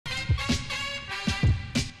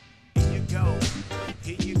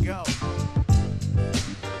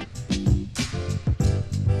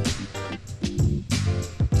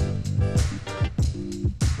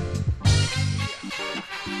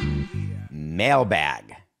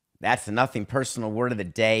Mailbag. That's the nothing personal word of the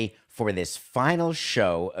day for this final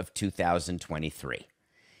show of 2023.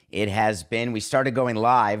 It has been, we started going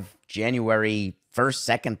live January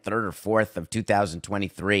 1st, 2nd, 3rd, or 4th of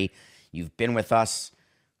 2023. You've been with us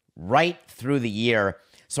right through the year.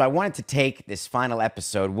 So I wanted to take this final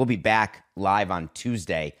episode. We'll be back live on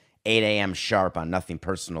Tuesday, 8 a.m. sharp on Nothing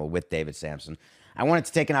Personal with David Samson. I wanted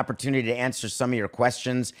to take an opportunity to answer some of your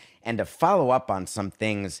questions and to follow up on some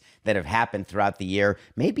things that have happened throughout the year,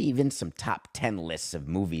 maybe even some top 10 lists of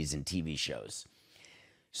movies and TV shows.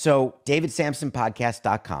 So,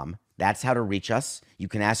 davidsamsonpodcast.com, that's how to reach us. You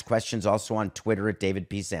can ask questions also on Twitter at David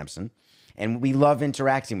P. Samson. And we love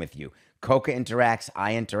interacting with you. Coca interacts,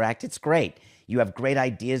 I interact. It's great. You have great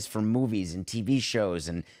ideas for movies and TV shows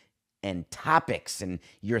and topics and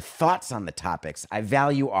your thoughts on the topics. I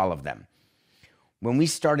value all of them. When we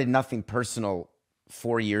started Nothing Personal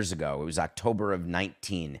 4 years ago, it was October of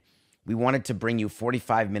 19, we wanted to bring you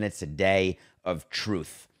 45 minutes a day of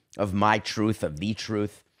truth, of my truth, of the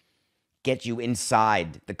truth, get you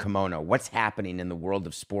inside the kimono, what's happening in the world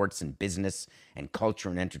of sports and business and culture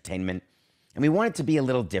and entertainment. And we want it to be a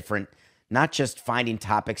little different, not just finding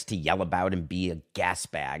topics to yell about and be a gas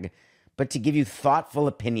bag, but to give you thoughtful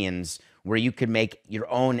opinions where you could make your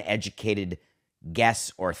own educated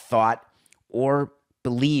guess or thought or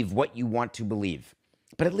believe what you want to believe,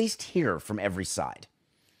 but at least hear from every side.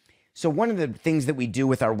 So one of the things that we do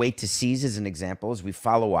with our wait to seize, as an example, is we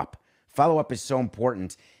follow up. Follow up is so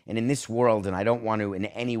important, and in this world, and I don't want to in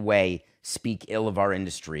any way speak ill of our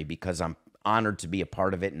industry because I'm honored to be a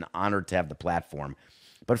part of it and honored to have the platform,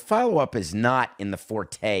 but follow up is not in the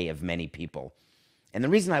forte of many people. And the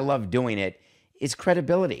reason I love doing it is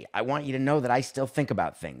credibility. I want you to know that I still think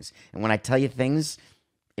about things, and when I tell you things,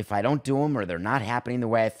 if I don't do them or they're not happening the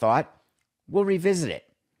way I thought, we'll revisit it.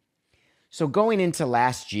 So going into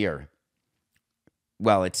last year,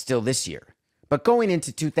 well, it's still this year, but going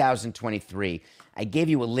into 2023, I gave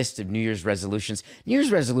you a list of New Year's resolutions. New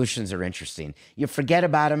Year's resolutions are interesting. You forget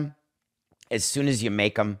about them as soon as you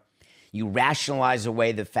make them. You rationalize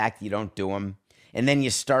away the fact that you don't do them. And then you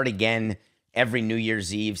start again every New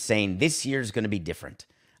Year's Eve saying, this year's going to be different.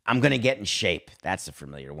 I'm going to get in shape. That's a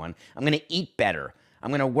familiar one. I'm going to eat better. I'm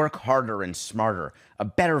going to work harder and smarter, a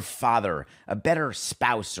better father, a better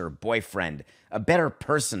spouse or boyfriend, a better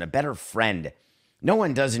person, a better friend. No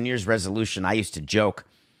one does a New Year's resolution. I used to joke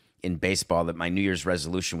in baseball that my New Year's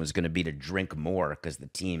resolution was going to be to drink more because the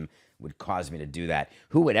team would cause me to do that.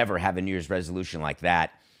 Who would ever have a New Year's resolution like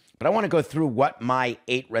that? But I want to go through what my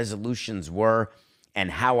 8 resolutions were and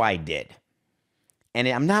how I did. And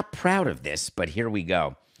I'm not proud of this, but here we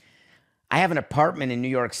go. I have an apartment in New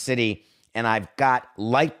York City, and I've got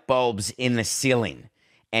light bulbs in the ceiling,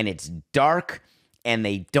 and it's dark, and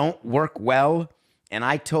they don't work well, and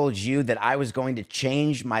I told you that I was going to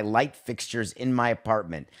change my light fixtures in my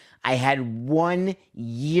apartment. I had 1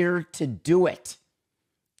 year to do it,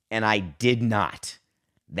 and I did not.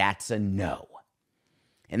 That's a no.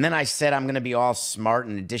 And then I said I'm going to be all smart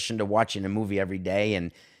in addition to watching a movie every day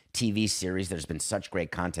and TV series. There's been such great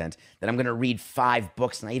content that I'm going to read 5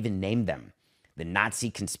 books, and I even named them. The Nazi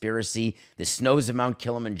Conspiracy, The Snows of Mount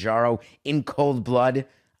Kilimanjaro, In Cold Blood.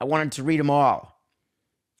 I wanted to read them all.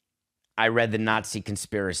 I read The Nazi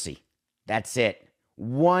Conspiracy. That's it.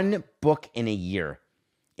 1 book in a year.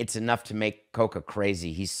 It's enough to make Coca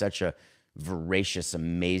crazy. He's such a voracious,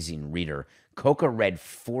 amazing reader. Coca read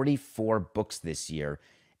 44 books this year,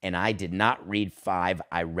 and I did not read 5.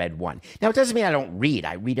 I read 1. Now, it doesn't mean I don't read.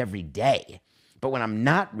 I read every day. But when I'm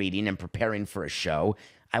not reading and preparing for a show,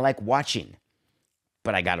 I like watching.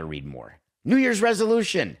 But I got to read more. New Year's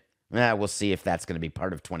resolution. We'll see if that's going to be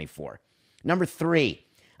part of 24. Number 3,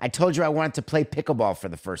 I told you I wanted to play pickleball for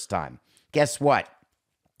the first time. Guess what?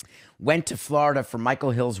 Went to Florida for Michael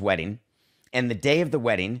Hill's wedding, and the day of the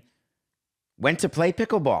wedding, went to play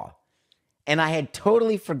pickleball. And I had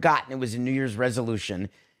totally forgotten it was a New Year's resolution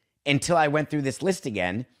until I went through this list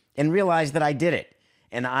again and realized that I did it.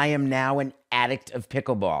 And I am now an addict of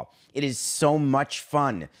pickleball. It is so much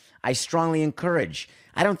fun. I strongly encourage.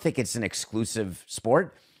 I don't think it's an exclusive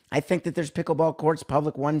sport. I think that there's pickleball courts,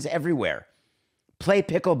 public ones everywhere. Play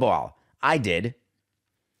pickleball. I did.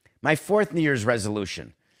 My 4th New Year's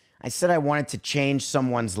resolution. I said I wanted to change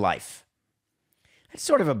someone's life. It's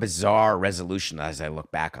sort of a bizarre resolution as I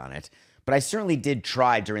look back on it, but I certainly did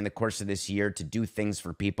try during the course of this year to do things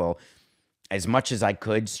for people as much as I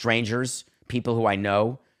could, strangers, people who I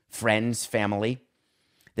know, friends, family.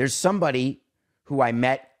 There's somebody who I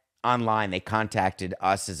met online. They contacted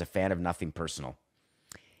us as a fan of Nothing Personal.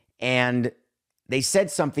 And they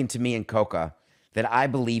said something to me and Coca that I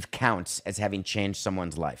believe counts as having changed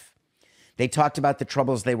someone's life. They talked about the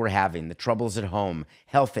troubles they were having, the troubles at home,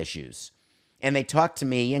 health issues. And they talked to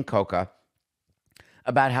me and Coca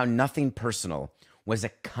about how nothing personal was a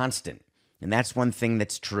constant. And that's one thing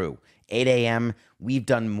that's true. 8 a.m., we've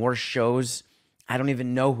done more shows. I don't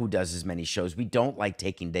even know who does as many shows. We don't like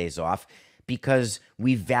taking days off because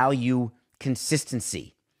we value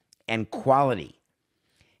consistency and quality.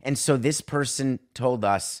 And so this person told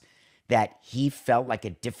us that he felt like a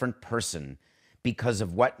different person because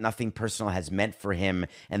of what Nothing Personal has meant for him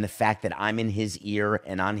and the fact that I'm in his ear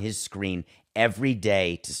and on his screen every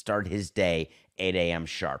day to start his day 8 a.m.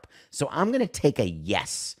 sharp. So I'm going to take a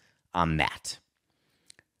yes on that.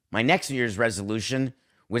 My next New Year's resolution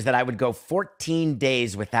was that I would go 14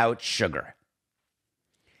 days without sugar.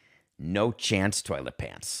 No chance, toilet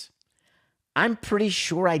pants. I'm pretty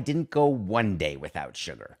sure I didn't go 1 day without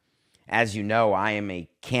sugar. As you know, I am a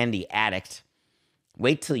candy addict.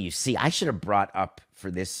 Wait till you see. I should have brought up for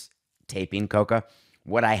this taping, Coca,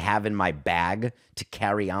 what I have in my bag to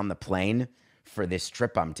carry on the plane for this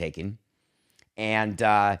trip I'm taking. And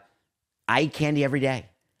I eat candy every day.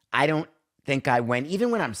 I don't think I went,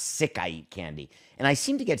 even when I'm sick, I eat candy. And I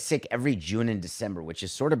seem to get sick every June and December, which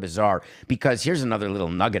is sort of bizarre because here's another little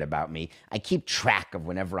nugget about me. I keep track of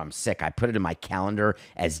whenever I'm sick. I put it in my calendar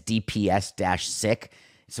as DPS-sick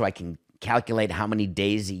so I can calculate how many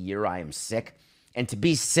days a year I am sick. And to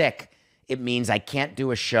be sick, it means I can't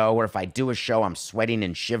do a show, or if I do a show, I'm sweating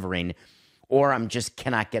and shivering, or I'm just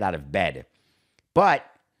cannot get out of bed. But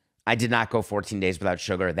I did not go 14 days without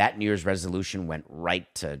sugar. That New Year's resolution went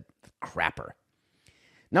right to crapper.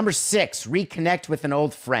 Number 6, reconnect with an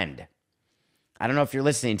old friend. I don't know if you're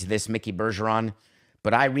listening to this, Mickey Bergeron,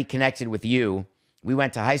 but I reconnected with you. We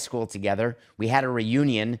went to high school together. We had a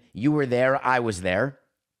reunion. You were there. I was there.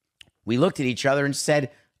 We looked at each other and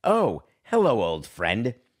said, "Oh, hello, old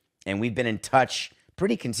friend." And we've been in touch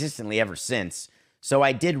pretty consistently ever since. So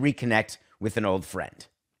I did reconnect with an old friend.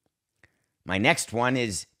 My next one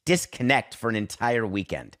is disconnect for an entire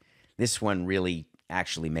weekend. This one really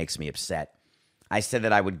actually makes me upset. I said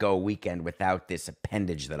that I would go a weekend without this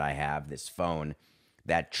appendage that I have, this phone,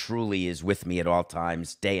 that truly is with me at all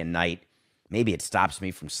times, day and night. Maybe it stops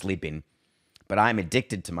me from sleeping, but I'm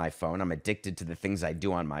addicted to my phone. I'm addicted to the things I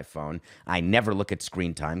do on my phone. I never look at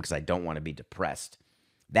screen time because I don't want to be depressed.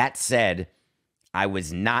 That said, I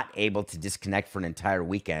was not able to disconnect for an entire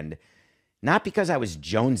weekend, not because I was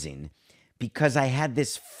jonesing, because I had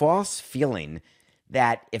this false feeling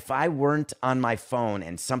that if I weren't on my phone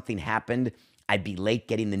and something happened, I'd be late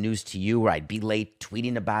getting the news to you, or I'd be late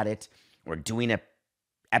tweeting about it, or doing an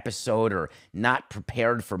episode, or not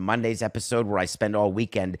prepared for Monday's episode where I spend all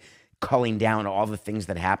weekend culling down all the things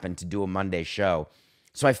that happened to do a Monday show.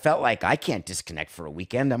 So I felt like I can't disconnect for a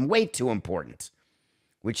weekend. I'm way too important,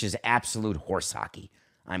 which is absolute horse hockey.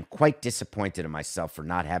 I'm quite disappointed in myself for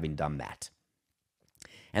not having done that.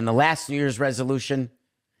 And the last New Year's resolution,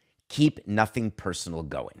 keep Nothing Personal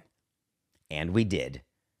going. And we did,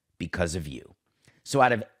 because of you. So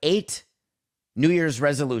out of 8 New Year's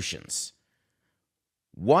resolutions,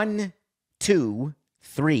 1, 2,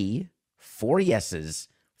 3, 4 yeses,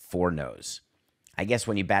 4 nos. I guess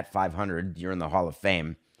when you bat 500, you're in the Hall of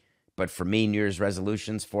Fame. But for me, New Year's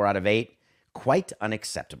resolutions, 4 out of 8, quite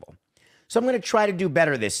unacceptable. So I'm going to try to do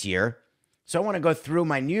better this year. So I want to go through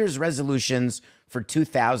my New Year's resolutions for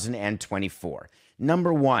 2024.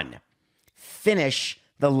 Number 1, finish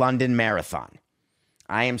the London Marathon.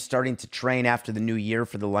 I am starting to train after the new year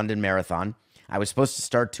for the London Marathon. I was supposed to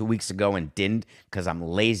start 2 weeks ago and didn't because I'm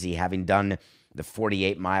lazy, having done the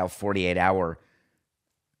 48-mile, 48-hour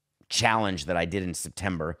challenge that I did in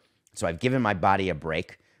September. So I've given my body a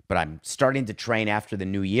break, but I'm starting to train after the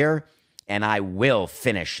new year, and I will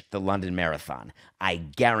finish the London Marathon. I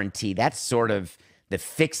guarantee that's sort of the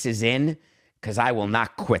fix is in, because I will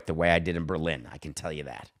not quit the way I did in Berlin. I can tell you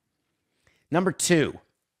that. Number 2,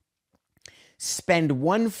 spend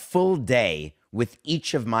 1 full day with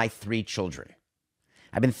each of my 3 children.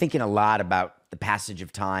 I've been thinking a lot about the passage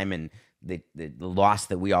of time and the loss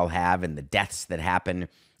that we all have and the deaths that happen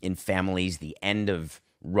in families, the end of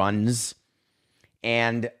runs.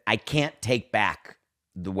 And I can't take back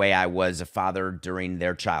the way I was a father during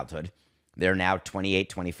their childhood. They're now 28,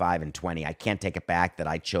 25, and 20. I can't take it back that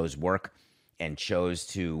I chose work and chose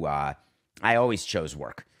to, I always chose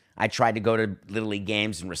work. I tried to go to Little League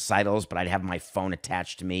games and recitals, but I'd have my phone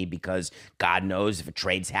attached to me because God knows if a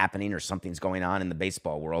trade's happening or something's going on in the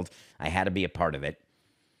baseball world, I had to be a part of it.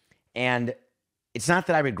 And it's not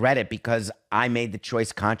that I regret it because I made the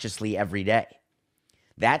choice consciously every day.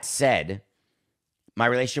 That said, my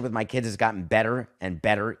relationship with my kids has gotten better and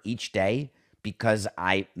better each day because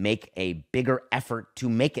I make a bigger effort to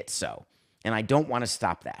make it so. And I don't want to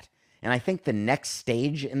stop that. And I think the next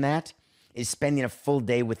stage in that is spending a full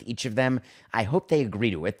day with each of them. I hope they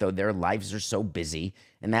agree to it, though their lives are so busy.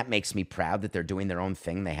 And that makes me proud that they're doing their own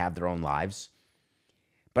thing. They have their own lives.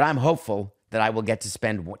 But I'm hopeful that I will get to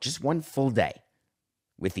spend just one full day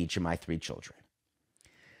with each of my 3 children.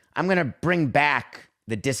 I'm going to bring back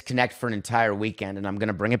the disconnect for an entire weekend, and I'm going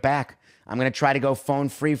to bring it back. I'm going to try to go phone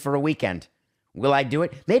free for a weekend. Will I do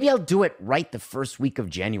it? Maybe I'll do it right the first week of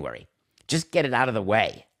January. Just get it out of the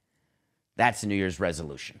way. That's a New Year's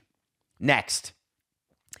resolution. Next,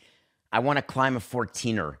 I want to climb a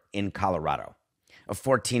 14er in Colorado. A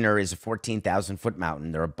 14er is a 14,000-foot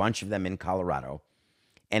mountain. There are a bunch of them in Colorado.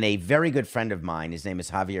 And a very good friend of mine, his name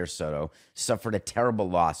is Javier Soto, suffered a terrible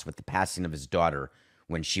loss with the passing of his daughter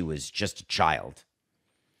when she was just a child.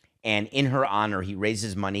 And in her honor, he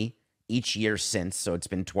raises money each year since, so it's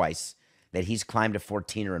been twice, that he's climbed a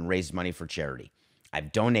 14er and raised money for charity.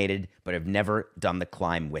 I've donated, but I've never done the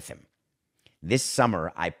climb with him. This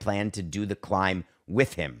summer, I plan to do the climb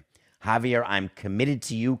with him. Javier, I'm committed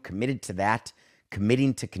to you, committed to that,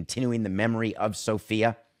 committing to continuing the memory of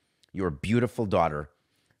Sophia, your beautiful daughter.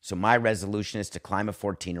 So my resolution is to climb a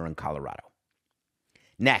 14er in Colorado.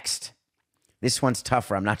 Next, this one's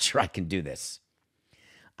tougher. I'm not sure I can do this.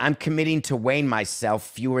 I'm committing to weighing myself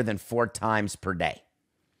fewer than 4 times per day.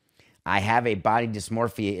 I have a body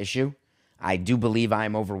dysmorphia issue. I do believe I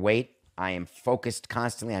am overweight. I am focused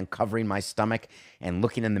constantly on covering my stomach and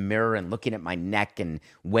looking in the mirror and looking at my neck and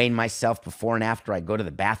weighing myself before and after I go to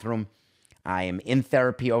the bathroom. I am in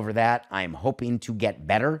therapy over that. I am hoping to get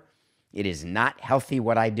better. It is not healthy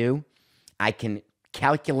what I do. I can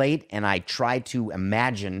calculate and I try to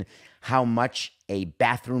imagine how much a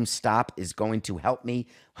bathroom stop is going to help me,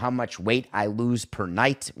 how much weight I lose per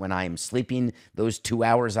night when I am sleeping, those 2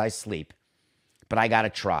 hours I sleep. But I got to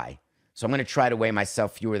try. So I'm going to try to weigh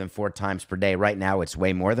myself fewer than 4 times per day. Right now, it's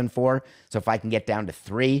way more than 4. So if I can get down to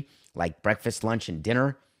 3, like breakfast, lunch, and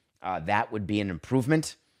dinner, that would be an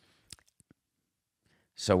improvement.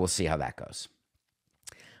 So we'll see how that goes.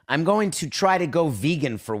 I'm going to try to go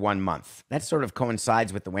vegan for 1 month. That sort of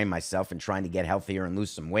coincides with the way myself and trying to get healthier and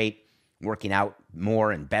lose some weight, working out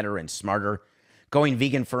more and better and smarter. Going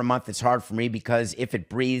vegan for a month is hard for me because if it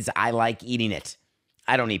breathes, I like eating it.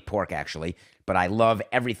 I don't eat pork, actually, but I love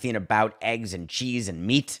everything about eggs and cheese and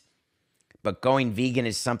meat. But going vegan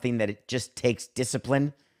is something that it just takes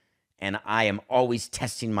discipline, and I am always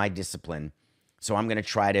testing my discipline. So I'm going to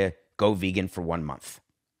try to go vegan for 1 month.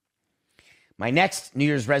 My next New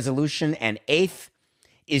Year's resolution and 8th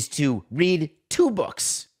is to read 2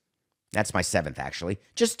 books. That's my 7th, actually.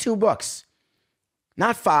 Just 2 books.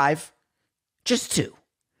 Not 5, just 2.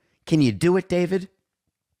 Can you do it, David?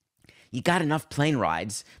 You got enough plane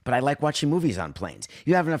rides, but I like watching movies on planes.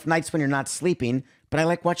 You have enough nights when you're not sleeping, but I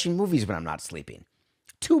like watching movies when I'm not sleeping.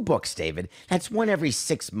 2 books, David. That's 1 every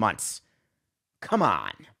 6 months. Come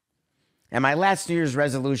on. And my last New Year's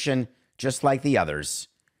resolution, just like the others,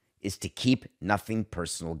 is to keep nothing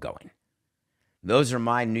personal going. Those are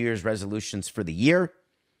my New Year's resolutions for the year.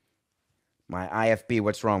 My IFB,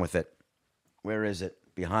 what's wrong with it? Where is it?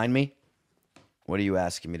 Behind me? What are you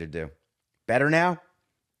asking me to do? Better now?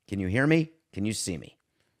 Can you hear me? Can you see me?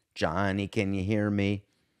 Johnny, can you hear me?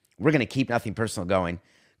 We're going to keep nothing personal going.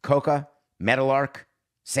 Coca, Meadowlark,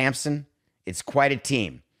 Samson, it's quite a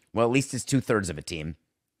team. Well, at least it's 2/3 of a team.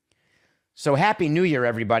 So happy New Year,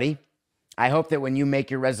 everybody. I hope that when you make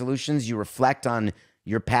your resolutions, you reflect on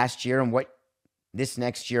your past year and what this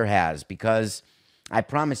next year has, because I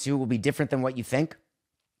promise you it will be different than what you think.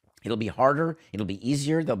 It'll be harder. It'll be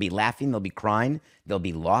easier. There'll be laughing. There'll be crying. There'll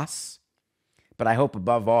be loss. But I hope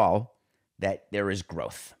above all that there is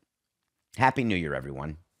growth. Happy New Year,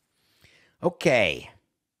 everyone. Okay.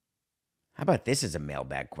 How about this as a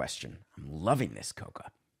mailbag question? I'm loving this,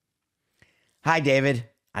 Coca. Hi, David.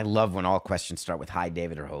 I love when all questions start with hi,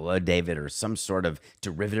 David, or hello, David, or some sort of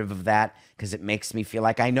derivative of that, because it makes me feel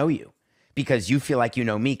like I know you. Because you feel like you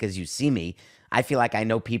know me because you see me. I feel like I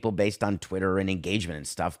know people based on Twitter and engagement and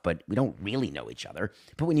stuff, but we don't really know each other.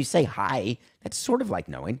 But when you say hi, that's sort of like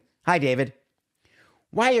knowing. Hi, David.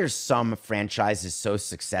 Why are some franchises so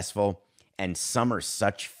successful and some are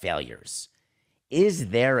such failures? Is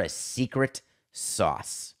there a secret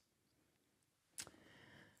sauce?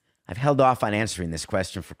 I've held off on answering this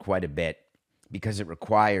question for quite a bit because it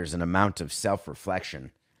requires an amount of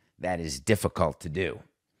self-reflection that is difficult to do.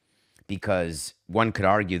 Because one could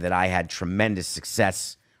argue that I had tremendous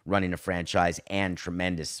success running a franchise and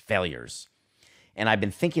tremendous failures. And I've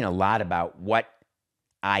been thinking a lot about what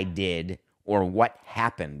I did or what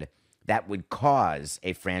happened that would cause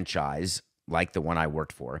a franchise like the one I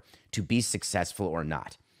worked for to be successful or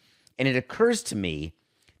not. And it occurs to me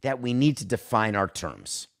that we need to define our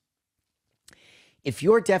terms. If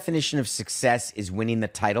your definition of success is winning the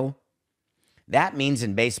title, that means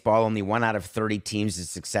in baseball only 1 out of 30 teams is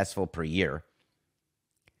successful per year.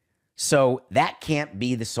 So that can't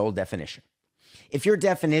be the sole definition. If your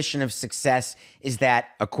definition of success is that,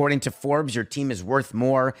 according to Forbes, your team is worth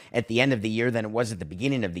more at the end of the year than it was at the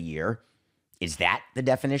beginning of the year, is that the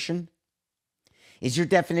definition? Is your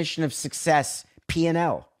definition of success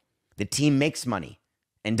P&L? The team makes money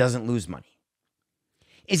and doesn't lose money.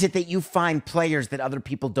 Is it that you find players that other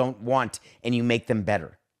people don't want and you make them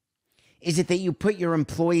better? Is it that you put your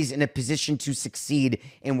employees in a position to succeed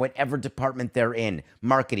in whatever department they're in?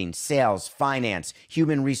 Marketing, sales, finance,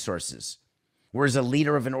 human resources. Where as a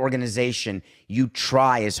leader of an organization, you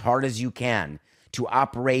try as hard as you can to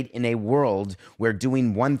operate in a world where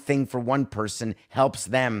doing one thing for one person helps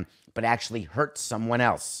them, but actually hurts someone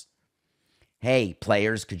else. Hey,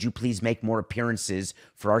 players, could you please make more appearances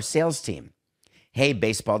for our sales team? Hey,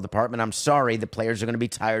 baseball department, I'm sorry, the players are going to be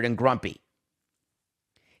tired and grumpy.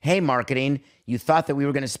 Hey, marketing, you thought that we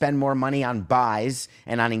were going to spend more money on buys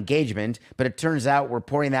and on engagement, but it turns out we're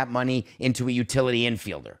pouring that money into a utility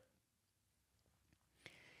infielder.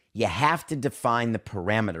 You have to define the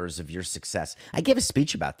parameters of your success. I gave a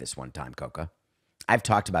speech about this one time, Coca. I've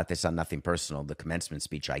talked about this on Nothing Personal, the commencement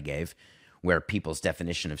speech I gave, where people's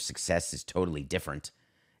definition of success is totally different.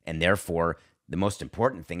 And therefore, the most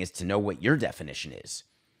important thing is to know what your definition is,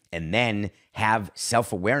 and then have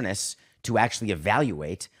self-awareness to actually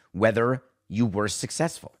evaluate whether you were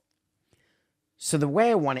successful. So the way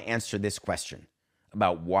I want to answer this question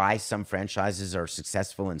about why some franchises are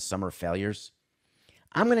successful and some are failures,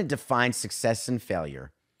 I'm going to define success and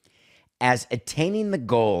failure as attaining the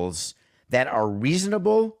goals that are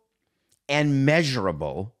reasonable and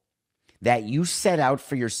measurable that you set out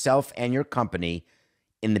for yourself and your company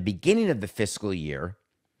in the beginning of the fiscal year,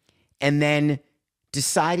 and then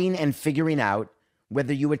deciding and figuring out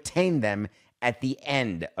whether you attain them at the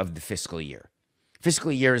end of the fiscal year.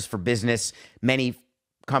 Fiscal year is for business. Many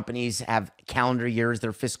companies have calendar years,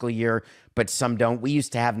 their fiscal year, but some don't. We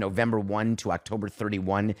used to have November 1 to October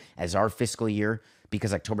 31 as our fiscal year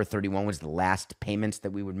because October 31 was the last payments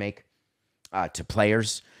that we would make to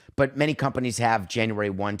players. But many companies have January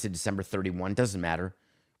 1 to December 31. Doesn't matter.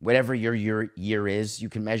 Whatever your year is, you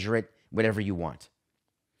can measure it whatever you want.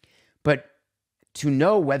 But to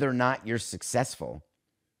know whether or not you're successful,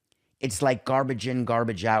 it's like garbage in,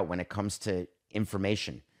 garbage out when it comes to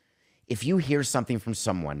information. If you hear something from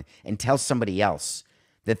someone and tell somebody else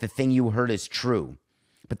that the thing you heard is true,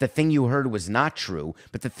 but the thing you heard was not true,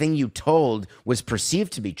 but the thing you told was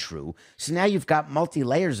perceived to be true, so now you've got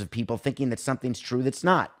multi-layers of people thinking that something's true that's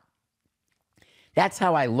not. That's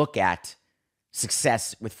how I look at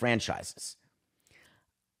success with franchises.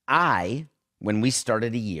 When we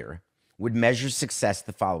started a year, would measure success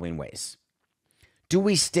the following ways. Do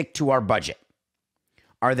we stick to our budget?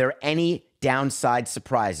 Are there any downside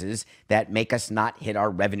surprises that make us not hit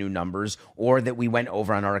our revenue numbers or that we went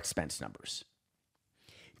over on our expense numbers?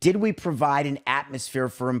 Did we provide an atmosphere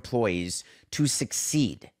for employees to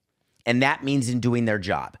succeed? And that means in doing their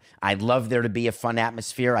job. I'd love there to be a fun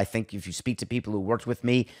atmosphere. I think if you speak to people who worked with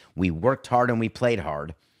me, we worked hard and we played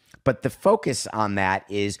hard. But the focus on that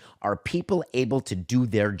is, are people able to do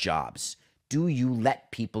their jobs? Do you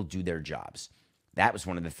let people do their jobs? That was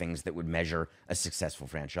one of the things that would measure a successful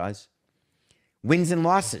franchise. Wins and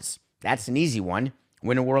losses. That's an easy one.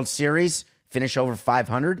 Win a World Series, finish over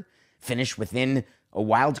 500, finish within a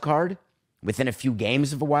wild card, within a few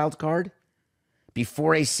games of a wild card.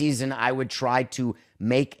 Before a season, I would try to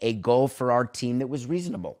make a goal for our team that was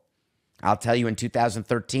reasonable. I'll tell you, in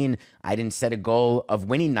 2013, I didn't set a goal of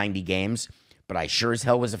winning 90 games, but I sure as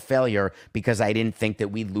hell was a failure because I didn't think that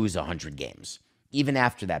we'd lose 100 games, even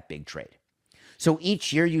after that big trade. So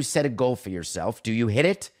each year you set a goal for yourself. Do you hit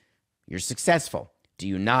it? You're successful. Do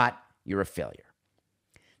you not? You're a failure.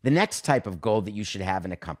 The next type of goal that you should have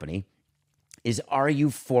in a company is, are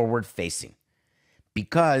you forward-facing?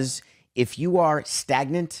 Because if you are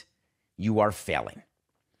stagnant, you are failing.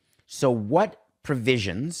 So what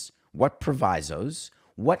provisions, what provisos,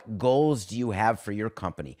 what goals do you have for your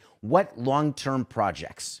company? What long-term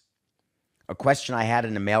projects? A question I had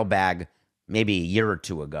in a mailbag maybe a year or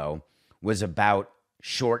two ago was about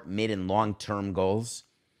short, mid, and long-term goals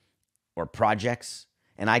or projects.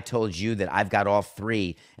 And I told you that I've got all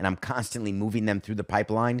three, and I'm constantly moving them through the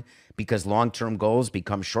pipeline because long-term goals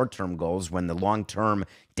become short-term goals when the long-term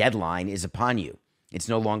deadline is upon you. It's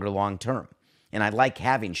no longer long-term. And I like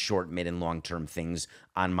having short, mid, and long-term things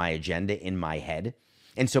on my agenda in my head.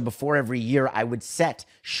 And so before every year, I would set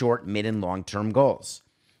short, mid, and long-term goals.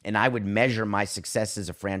 and I would measure my success as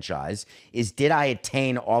a franchise, is did I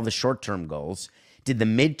attain all the short-term goals? Did the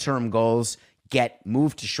midterm goals get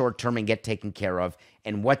moved to short-term and get taken care of?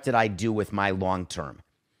 And what did I do with my long-term?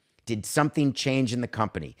 Did something change in the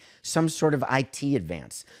company? Some sort of IT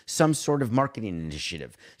advance, some sort of marketing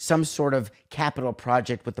initiative, some sort of capital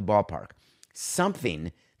project with the ballpark,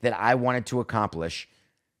 something that I wanted to accomplish.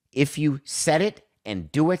 If you set it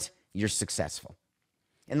and do it, you're successful.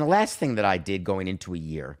 And the last thing that I did going into a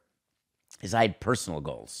year is I had personal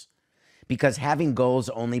goals, because having goals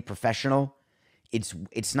only professional,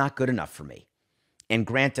 it's not good enough for me. And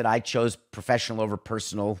granted, I chose professional over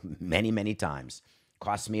personal many, many times.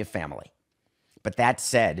 Cost me a family. But that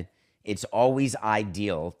said, it's always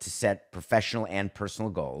ideal to set professional and personal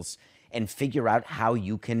goals and figure out how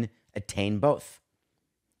you can attain both.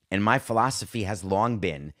 And my philosophy has long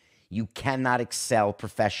been, you cannot excel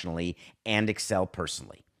professionally and excel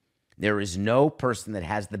personally. There is no person that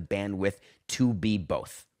has the bandwidth to be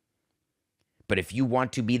both. But if you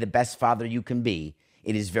want to be the best father you can be,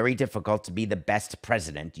 it is very difficult to be the best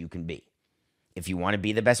president you can be. If you want to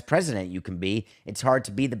be the best president you can be, it's hard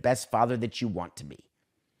to be the best father that you want to be.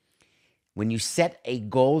 When you set a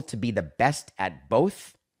goal to be the best at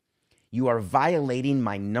both, you are violating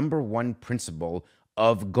my number one principle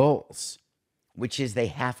of goals, which is they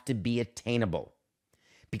have to be attainable.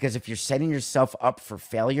 Because if you're setting yourself up for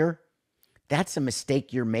failure, that's a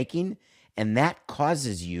mistake you're making, and that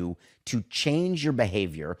causes you to change your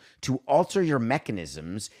behavior, to alter your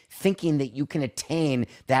mechanisms, thinking that you can attain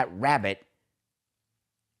that rabbit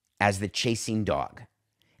as the chasing dog.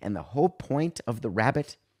 And the whole point of the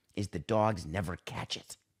rabbit is the dogs never catch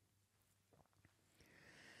it.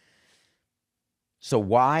 So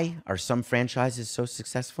why are some franchises so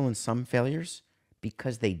successful and some failures?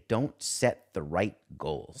 Because they don't set the right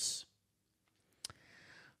goals.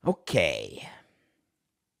 Okay.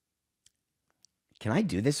 Can I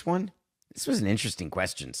do this one? This was an interesting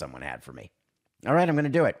question someone had for me. All right, I'm going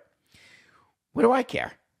to do it. What do I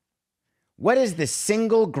care? What is the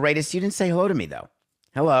single greatest... You didn't say hello to me, though.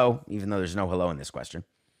 Hello, even though there's no hello in this question.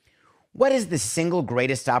 What is the single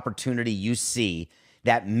greatest opportunity you see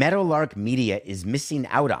that Meadowlark Media is missing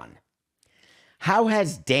out on? How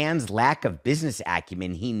has Dan's lack of business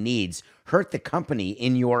acumen he needs hurt the company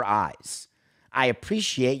in your eyes? I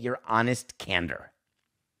appreciate your honest candor.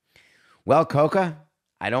 Well, Coca,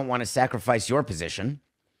 I don't want to sacrifice your position.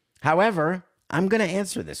 However, I'm going to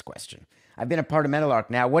answer this question. I've been a part of Meadowlark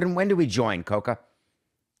now. When did we join, Coca?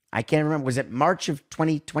 I can't remember. Was it March of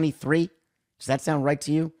 2023? Does that sound right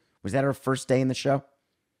to you? Was that our first day in the show?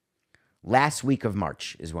 Last week of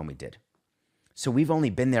March is when we did. So we've only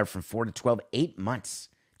been there from 4 to 12, 8 months.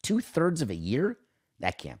 2/3 of a year?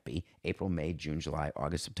 That can't be. April, May, June, July,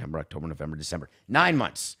 August, September, October, November, December. 9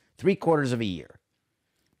 months. 3/4 of a year.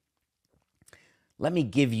 Let me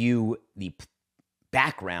give you the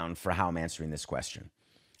background for how I'm answering this question.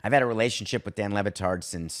 I've had a relationship with Dan Le Batard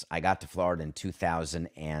since I got to Florida in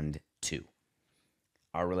 2002.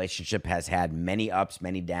 Our relationship has had many ups,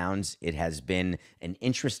 many downs. It has been an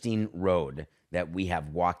interesting road that we have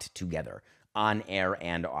walked together, on air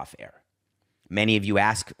and off air. Many of you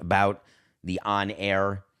ask about the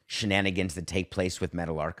on-air shenanigans that take place with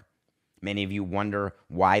Meadowlark. Many of you wonder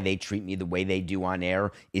why they treat me the way they do on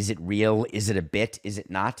air. Is it real? Is it a bit? Is it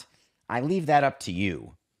not? I leave that up to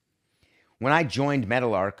you. When I joined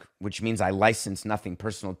Meadowlark, which means I license Nothing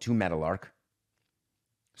Personal to Meadowlark,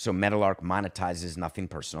 so Meadowlark monetizes Nothing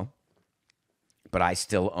Personal, but I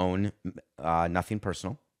still own Nothing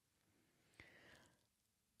Personal.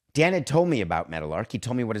 Dan had told me about Meadowlark. He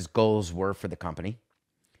told me what his goals were for the company.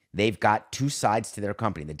 They've got two sides to their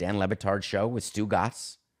company, the Dan Le Batard Show with Stu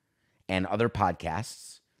Gotts and other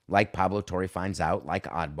podcasts like Pablo Torre Finds Out, like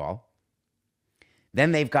Oddball.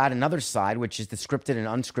 Then they've got another side, which is the scripted and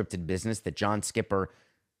unscripted business that John Skipper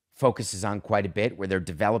focuses on quite a bit, where they're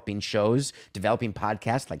developing shows, developing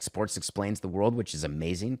podcasts like Sports Explains the World, which is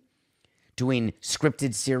amazing, doing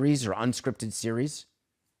scripted series or unscripted series,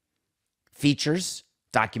 features,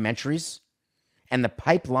 documentaries, and the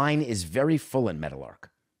pipeline is very full in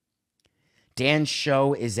Meadowlark. Dan's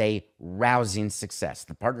show is a rousing success.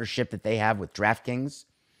 The partnership that they have with DraftKings,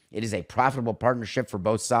 it is a profitable partnership for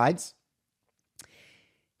both sides.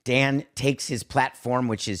 Dan takes his platform,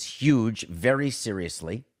 which is huge, very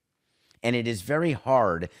seriously. And it is very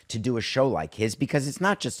hard to do a show like his because it's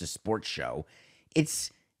not just a sports show.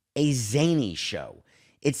 It's a zany show.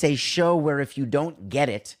 It's a show where if you don't get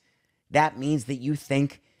it, that means that you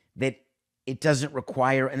think that it doesn't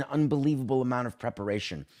require an unbelievable amount of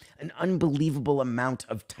preparation, an unbelievable amount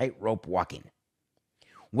of tightrope walking.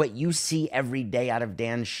 What you see every day out of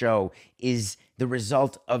Dan's show is the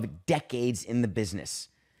result of decades in the business,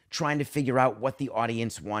 trying to figure out what the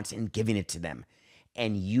audience wants and giving it to them.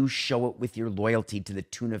 And you show it with your loyalty to the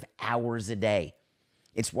tune of hours a day.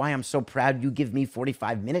 It's why I'm so proud you give me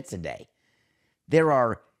 45 minutes a day. There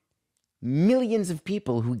are millions of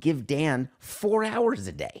people who give Dan 4 hours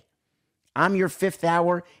a day. I'm your 5th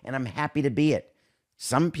hour, and I'm happy to be it.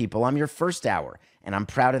 Some people, I'm your 1st hour, and I'm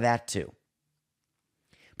proud of that too.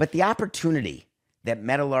 But the opportunity that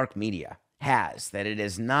Meadowlark Media has that it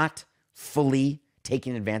is not fully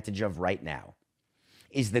taking advantage of right now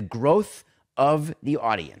is the growth of the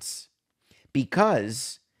audience,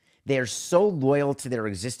 because they're so loyal to their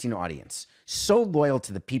existing audience, so loyal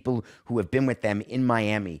to the people who have been with them in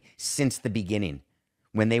Miami since the beginning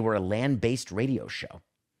when they were a land-based radio show,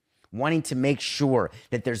 wanting to make sure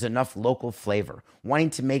that there's enough local flavor, wanting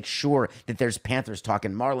to make sure that there's Panthers talk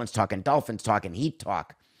and Marlins talk and Dolphins talk and Heat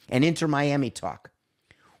talk and Inter-Miami talk,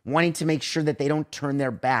 wanting to make sure that they don't turn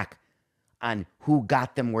their back on who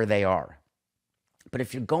got them where they are. But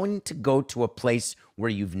if you're going to go to a place where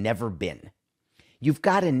you've never been, you've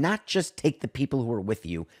got to not just take the people who are with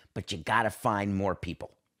you, but you got to find more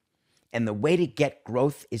people. And the way to get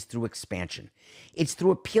growth is through expansion. It's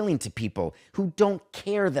through appealing to people who don't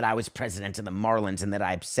care that I was president of the Marlins and that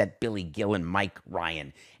I upset Billy Gill and Mike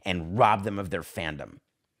Ryan and robbed them of their fandom.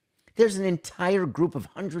 There's an entire group of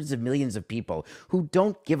hundreds of millions of people who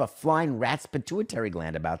don't give a flying rat's pituitary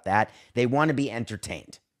gland about that. They want to be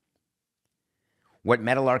entertained. What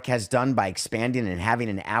Meadowlark has done by expanding and having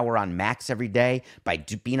an hour on Max every day, by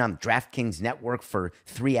being on DraftKings Network for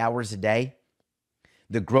 3 hours a day,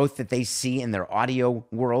 the growth that they see in their audio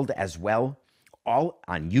world as well, all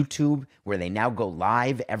on YouTube, where they now go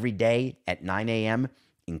live every day at 9 a.m.,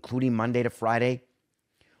 including Monday to Friday,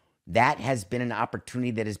 that has been an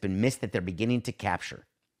opportunity that has been missed that they're beginning to capture.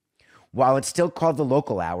 While it's still called the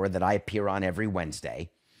local hour that I appear on every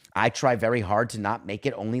Wednesday, I try very hard to not make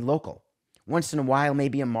it only local. Once in a while,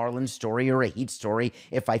 maybe a Marlins story or a Heat story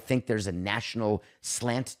if I think there's a national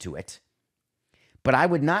slant to it. But I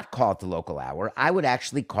would not call it the local hour. I would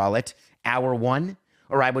actually call it Hour 1,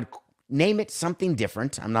 or I would name it something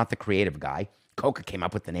different. I'm not the creative guy. Coca came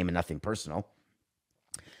up with the name of Nothing Personal.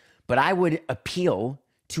 But I would appeal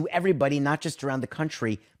to everybody, not just around the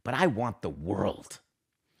country, but I want the world.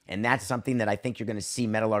 And that's something that I think you're going to see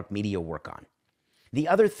Meadowlark Media work on. The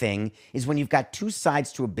other thing is when you've got two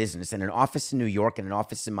sides to a business and an office in New York and an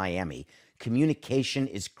office in Miami, communication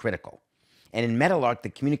is critical. And in Meadowlark, the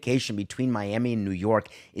communication between Miami and New York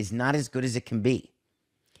is not as good as it can be.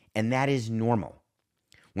 And that is normal.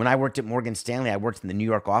 When I worked at Morgan Stanley, I worked in the New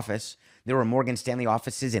York office. There were Morgan Stanley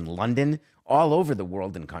offices in London, all over the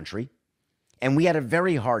world and country. And we had a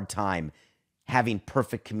very hard time having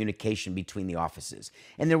perfect communication between the offices.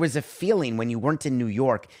 And there was a feeling when you weren't in New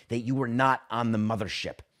York that you were not on the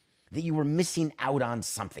mothership, that you were missing out on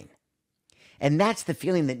something. And that's the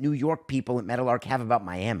feeling that New York people at Meadowlark have about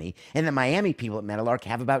Miami, and that Miami people at Meadowlark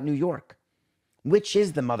have about New York. Which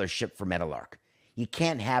is the mothership for Meadowlark? You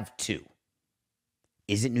can't have two.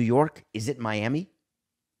 Is it New York? Is it Miami?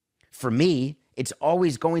 For me, it's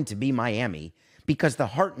always going to be Miami, because the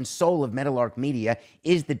heart and soul of Meadowlark Media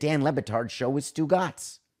is the Dan Le Batard Show with Stu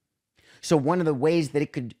Gatz. So one of the ways that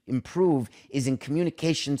it could improve is in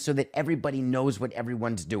communication so that everybody knows what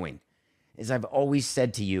everyone's doing. As I've always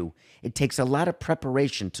said to you, it takes a lot of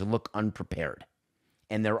preparation to look unprepared.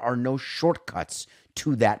 And there are no shortcuts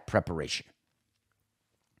to that preparation.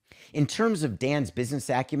 In terms of Dan's business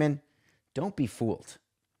acumen, don't be fooled.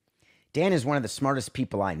 Dan is one of the smartest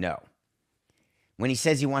people I know. When he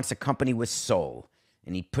says he wants a company with soul,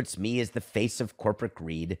 and he puts me as the face of corporate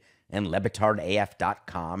greed, and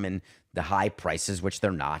LeBatardAF.com, and the high prices, which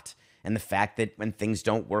they're not, and the fact that when things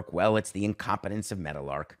don't work well, it's the incompetence of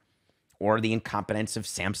Meadowlark, or the incompetence of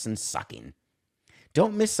Samson sucking.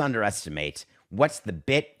 Don't misunderestimate what's the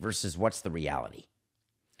bit versus what's the reality.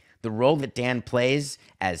 The role that Dan plays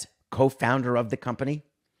as co-founder of the company,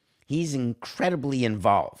 he's incredibly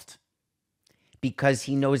involved because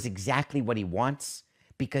he knows exactly what he wants,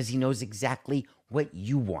 because he knows exactly what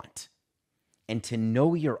you want. And to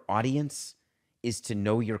know your audience is to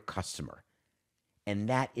know your customer. And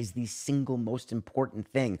that is the single most important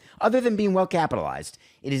thing. Other than being well capitalized,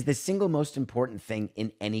 it is the single most important thing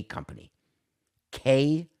in any company.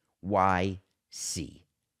 KYC.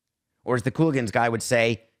 Or as the Cooligans guy would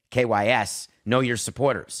say, KYS, know your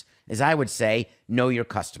supporters. As I would say, know your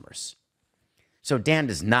customers. So Dan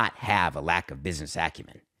does not have a lack of business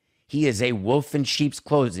acumen. He is a wolf in sheep's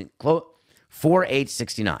clothing.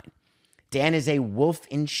 4869. Dan is a wolf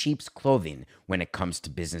in sheep's clothing when it comes to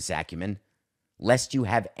business acumen. lest you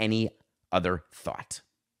have any other thought.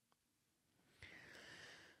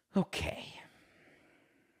 Okay.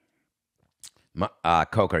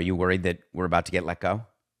 Coke, are you worried that we're about to get let go?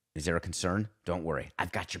 Is there a concern? Don't worry.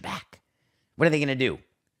 I've got your back. What are they going to do?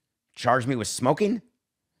 Charge me with smoking?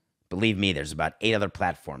 Believe me, there's about 8 other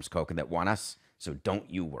platforms, Coke, that want us, so don't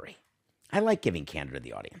you worry. I like giving candor to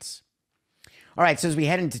the audience. All right, so as we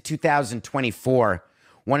head into 2024,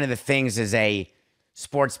 one of the things is a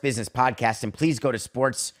sports business podcast, and please go to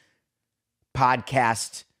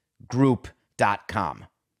sportspodcastgroup.com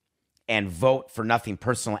and vote for Nothing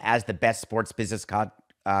Personal as the best sports business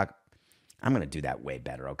I'm going to do that way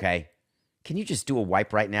better, okay? Can you just do a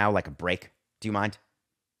wipe right now, like a break? Do you mind?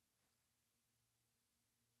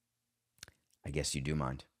 I guess you do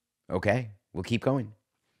mind. Okay, we'll keep going.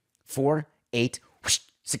 4, 8,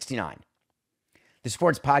 69. The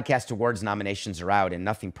Sports Podcast Awards nominations are out, and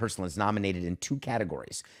Nothing Personal is nominated in 2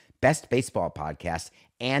 categories: Best Baseball Podcast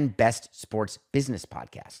and Best Sports Business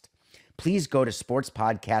Podcast. Please go to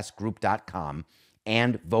sportspodcastgroup.com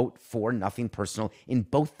and vote for Nothing Personal in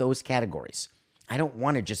both those categories. I don't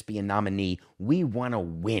want to just be a nominee. We want to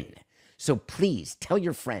win. So please tell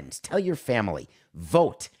your friends, tell your family,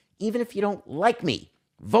 vote. Even if you don't like me,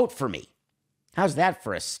 vote for me. How's that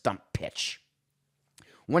for a stump pitch?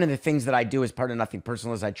 One of the things that I do as part of Nothing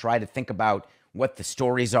Personal is I try to think about what the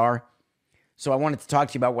stories are. So I wanted to talk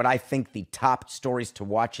to you about what I think the top stories to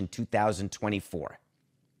watch in 2024.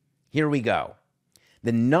 Here we go.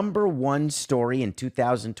 The number 1 story in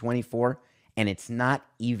 2024, and it's not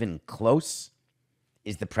even close,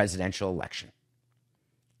 is the presidential election.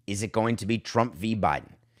 Is it going to be Trump v.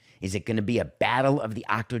 Biden? Is it going to be a battle of the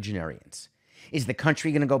octogenarians? Is the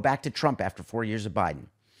country going to go back to Trump after 4 years of Biden?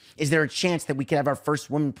 Is there a chance that we could have our first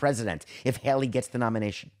woman president if Haley gets the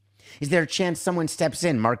nomination? Is there a chance someone steps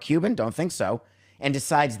in, Mark Cuban, don't think so, and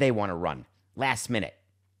decides they want to run last minute?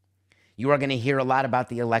 You are going to hear a lot about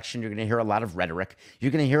the election. You're going to hear a lot of rhetoric.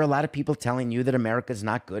 You're going to hear a lot of people telling you that America's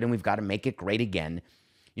not good and we've got to make it great again.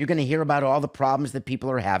 You're going to hear about all the problems that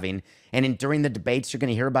people are having. And during the debates, you're going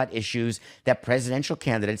to hear about issues that presidential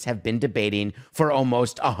candidates have been debating for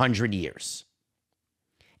almost 100 years.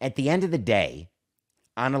 At the end of the day,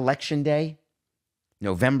 on Election Day,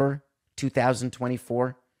 November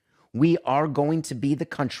 2024, we are going to be the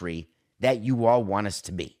country that you all want us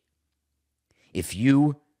to be. If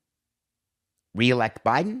you re-elect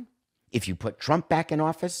Biden, if you put Trump back in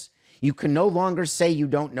office, you can no longer say you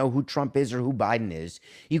don't know who Trump is or who Biden is.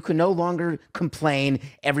 You can no longer complain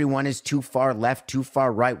everyone is too far left, too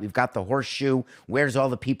far right. We've got the horseshoe. Where's all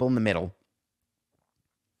the people in the middle?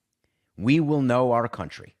 We will know our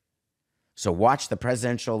country. So watch the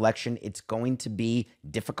presidential election. It's going to be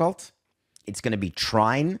difficult. It's going to be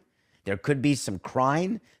trying. There could be some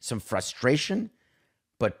crying, some frustration.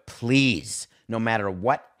 But please, no matter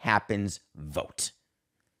what happens, vote.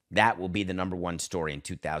 That will be the number 1 story in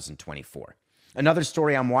 2024. Another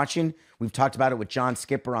story I'm watching, we've talked about it with John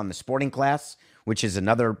Skipper on The Sporting Class, which is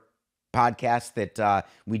another podcast that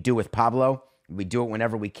we do with Pablo. We do it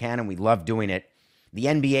whenever we can, and we love doing it. The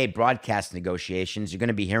NBA broadcast negotiations, you're going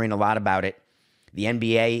to be hearing a lot about it. The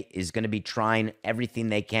NBA is going to be trying everything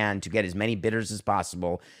they can to get as many bidders as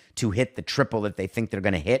possible to hit the triple that they think they're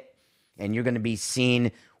going to hit. And you're going to be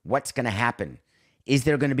seeing what's going to happen. Is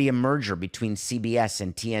there going to be a merger between CBS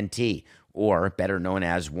and TNT, or better known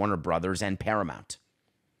as Warner Brothers and Paramount?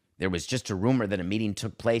 There was just a rumor that a meeting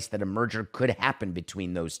took place that a merger could happen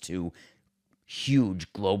between those two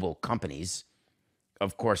huge global companies.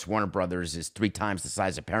 Of course, Warner Brothers is 3 times the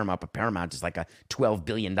size of Paramount, but Paramount is like a $12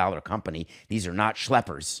 billion company. These are not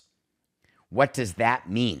schleppers. What does that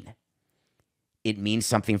mean? It means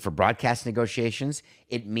something for broadcast negotiations.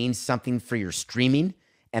 It means something for your streaming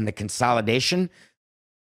and the consolidation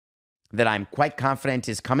that I'm quite confident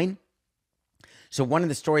is coming. So one of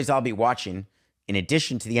the stories I'll be watching, in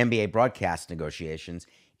addition to the NBA broadcast negotiations,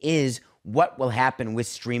 is what will happen with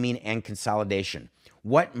streaming and consolidation.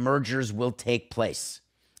 What mergers will take place?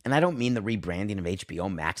 And I don't mean the rebranding of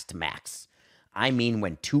HBO Max to Max. I mean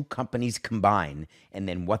when 2 companies combine and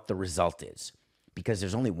then what the result is. Because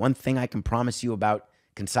there's only one thing I can promise you about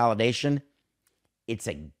consolidation. It's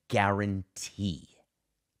a guarantee.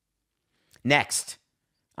 Next,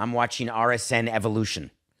 I'm watching RSN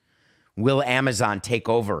Evolution. Will Amazon take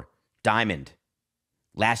over Diamond?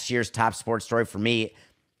 Last year's top sports story for me,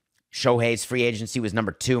 Shohei's free agency was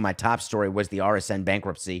number 2. My top story was the RSN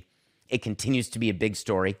bankruptcy. It continues to be a big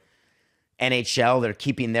story. NHL, they're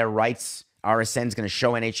keeping their rights. RSN's going to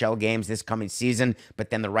show NHL games this coming season, but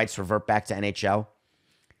then the rights revert back to NHL.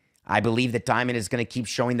 I believe that Diamond is going to keep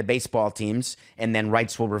showing the baseball teams, and then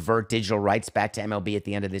rights will revert, digital rights, back to MLB at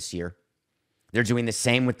the end of this year. They're doing the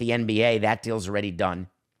same with the NBA. That deal's already done.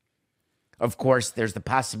 Of course, there's the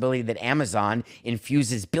possibility that Amazon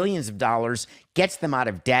infuses billions of dollars, gets them out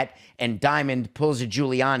of debt, and Diamond pulls a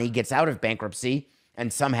Giuliani, gets out of bankruptcy,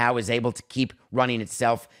 and somehow is able to keep running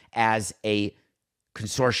itself as a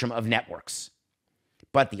consortium of networks.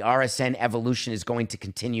 But the RSN evolution is going to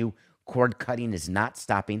continue. Cord cutting is not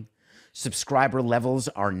stopping. Subscriber levels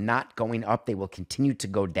are not going up. They will continue to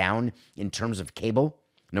go down in terms of cable.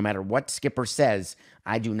 No matter what Skipper says,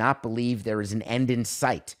 I do not believe there is an end in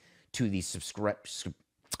sight to the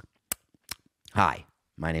Hi,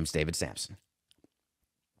 my name's David Samson.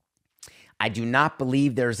 I do not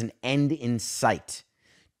believe there's an end in sight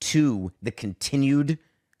to the continued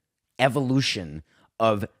evolution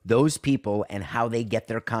of those people and how they get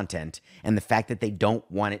their content and the fact that they don't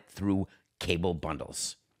want it through cable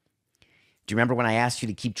bundles. Do you remember when I asked you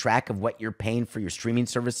to keep track of what you're paying for your streaming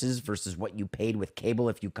services versus what you paid with cable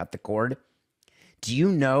if you cut the cord? Do you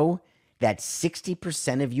know that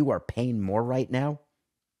 60% of you are paying more right now?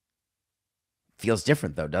 Feels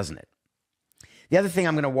different though, doesn't it? The other thing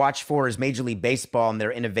I'm going to watch for is Major League Baseball and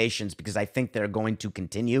their innovations because I think they're going to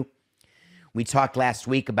continue. We talked last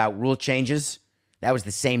week about rule changes. That was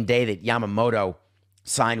the same day that Yamamoto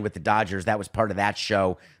signed with the Dodgers. That was part of that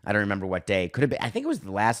show. I don't remember what day. It could have been. I think it was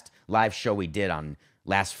the last live show we did on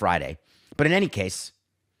last Friday. But in any case,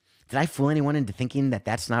 did I fool anyone into thinking that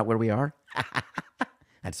that's not where we are?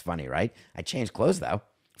 That's funny, right? I changed clothes, though.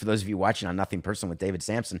 For those of you watching on Nothing Personal with David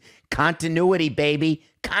Samson, continuity, baby.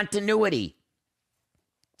 Continuity.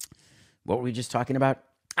 What were we just talking about?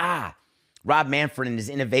 Rob Manfred and his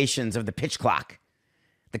innovations of the pitch clock.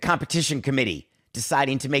 The competition committee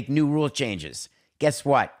deciding to make new rule changes. Guess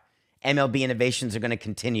what? MLB innovations are going to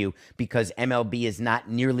continue because MLB is not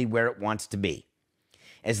nearly where it wants to be.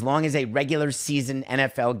 As long as a regular season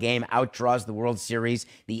NFL game outdraws the World Series,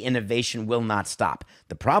 the innovation will not stop.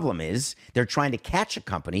 The problem is they're trying to catch a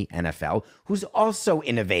company, NFL, who's also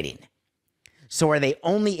innovating. So are they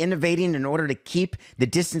only innovating in order to keep the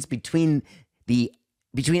distance between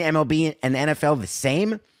MLB and NFL the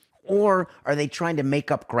same? Or are they trying to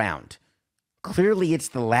make up ground? Clearly it's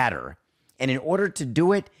the latter. And in order to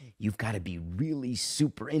do it, you've got to be really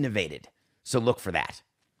super innovative. So look for that.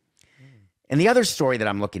 And the other story that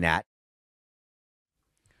I'm looking at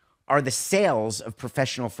are the sales of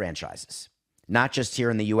professional franchises, not just here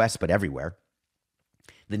in the U.S., but everywhere.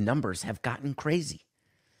 The numbers have gotten crazy.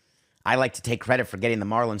 I like to take credit for getting the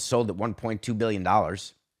Marlins sold at $1.2 billion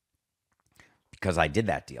because I did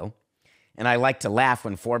that deal. And I like to laugh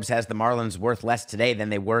when Forbes has the Marlins worth less today than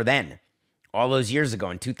they were then. All those years ago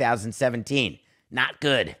in 2017. Not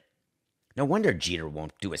good. No wonder Jeter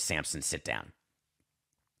won't do a Samson sit-down.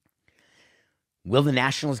 Will the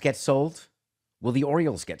Nationals get sold? Will the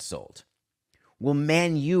Orioles get sold? Will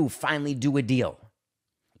Man U finally do a deal?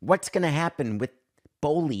 What's going to happen with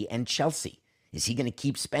Bowley and Chelsea? Is he going to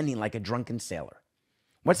keep spending like a drunken sailor?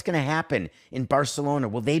 What's going to happen in Barcelona?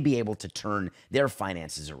 Will they be able to turn their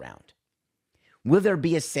finances around? Will there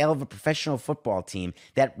be a sale of a professional football team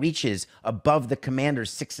that reaches above the Commanders'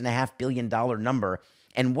 $6.5 billion number?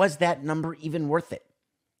 And was that number even worth it?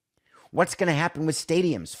 What's going to happen with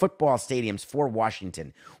stadiums, football stadiums for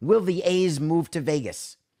Washington? Will the A's move to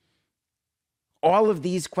Vegas? All of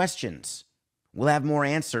these questions will have more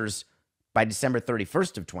answers by December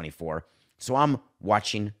 31st of 24. So I'm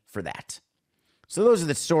watching for that. So those are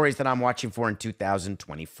the stories that I'm watching for in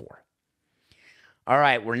 2024. All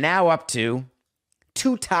right, we're now up to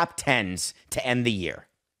 2 top 10s to end the year.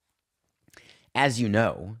 As you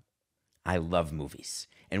know, I love movies,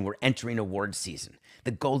 and we're entering award season.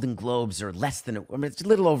 The Golden Globes are it's a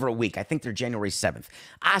little over a week. I think they're January 7th.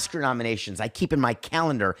 Oscar nominations, I keep in my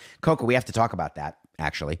calendar. Coco, we have to talk about that,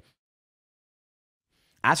 actually.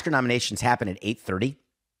 Oscar nominations happen at 8:30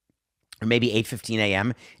 or maybe 8:15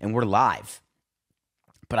 a.m., and we're live.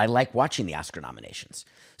 But I like watching the Oscar nominations.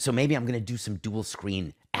 So maybe I'm going to do some dual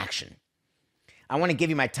screen action. I want to give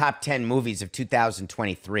you my top 10 movies of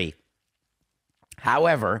 2023.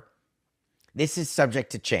 However, this is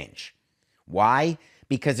subject to change. Why?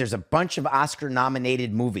 Because there's a bunch of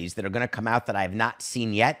Oscar-nominated movies that are going to come out that I have not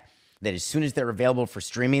seen yet, that as soon as they're available for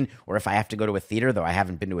streaming, or if I have to go to a theater, though I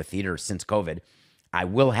haven't been to a theater since COVID, I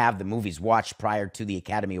will have the movies watched prior to the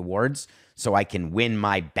Academy Awards so I can win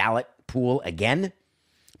my ballot pool again.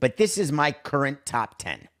 But this is my current top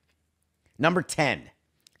 10. Number 10,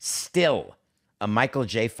 still a Michael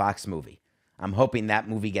J. Fox movie. I'm hoping that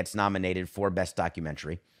movie gets nominated for Best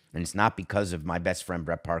Documentary. And it's not because of my best friend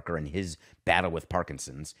Brett Parker and his battle with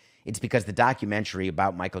Parkinson's. It's because the documentary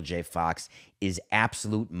about Michael J. Fox is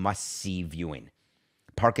absolute must-see viewing.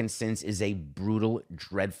 Parkinson's is a brutal,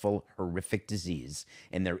 dreadful, horrific disease,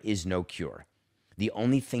 and there is no cure. The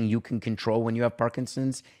only thing you can control when you have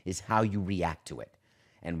Parkinson's is how you react to it.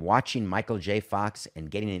 And watching Michael J. Fox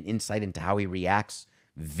and getting an insight into how he reacts,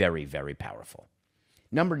 very, very powerful.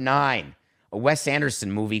 Number 9, a Wes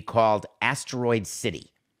Anderson movie called Asteroid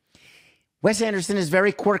City. Wes Anderson is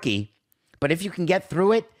very quirky, but if you can get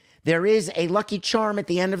through it, there is a lucky charm at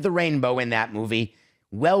the end of the rainbow in that movie.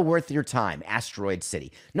 Well worth your time, Asteroid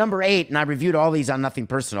City. Number 8, and I reviewed all these on Nothing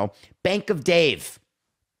Personal, Bank of Dave.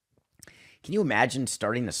 Can you imagine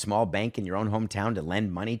starting a small bank in your own hometown to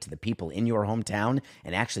lend money to the people in your hometown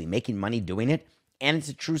and actually making money doing it? And it's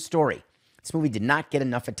a true story. This movie did not get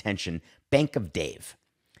enough attention. Bank of Dave.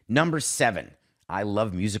 Number 7, I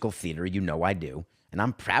love musical theater. You know I do. And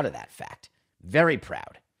I'm proud of that fact. Very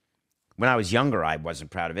proud. When I was younger, I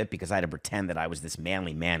wasn't proud of it because I had to pretend that I was this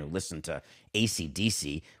manly man who listened to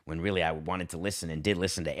AC/DC when really I wanted to listen and did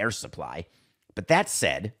listen to Air Supply. But that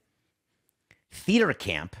said, Theater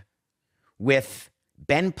Camp with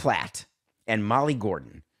Ben Platt and Molly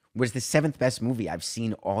Gordon was the 7th best movie I've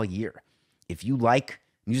seen all year. If you like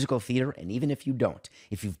musical theater, and even if you don't,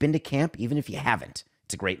 if you've been to camp, even if you haven't,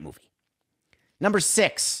 it's a great movie. Number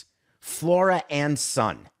 6, Flora and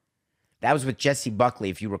Son. That was with Jesse Buckley,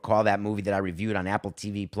 if you recall that movie that I reviewed on Apple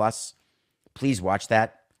TV+. Please watch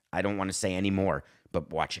that. I don't want to say any more,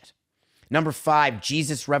 but watch it. Number 5,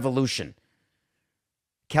 Jesus Revolution.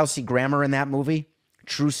 Kelsey Grammer in that movie.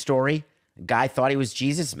 True story. A guy thought he was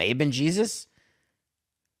Jesus, may have been Jesus.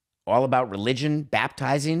 All about religion,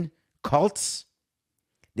 baptizing, cults.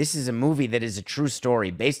 This is a movie that is a true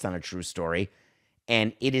story, based on a true story,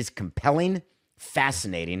 and it is compelling,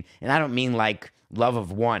 fascinating, and I don't mean like Love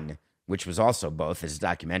of One, which was also both as a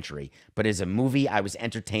documentary, but as a movie, I was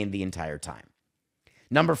entertained the entire time.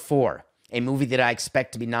 Number 4, a movie that I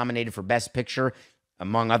expect to be nominated for Best Picture,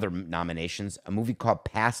 among other nominations, a movie called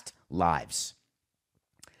Past Lives.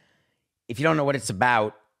 If you don't know what it's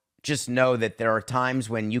about, just know that there are times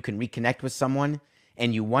when you can reconnect with someone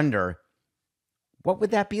and you wonder, what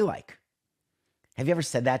would that be like? Have you ever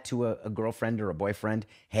said that to a girlfriend or a boyfriend?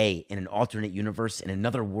 Hey, in an alternate universe, in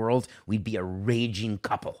another world, we'd be a raging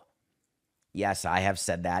couple. Yes, I have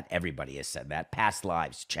said that. Everybody has said that. Past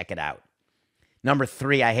Lives. Check it out. Number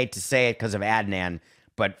 3, I hate to say it because of Adnan,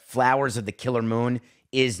 but Flowers of the Killer Moon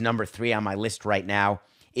is number 3 on my list right now.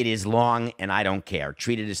 It is long, and I don't care.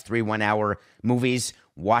 Treat it as 3 one-hour movies.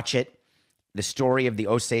 Watch it. The story of the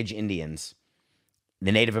Osage Indians,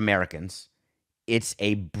 the Native Americans. It's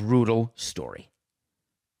a brutal story.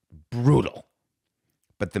 Brutal.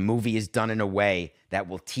 But the movie is done in a way that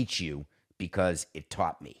will teach you because it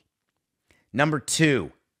taught me. Number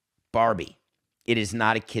 2, Barbie. It is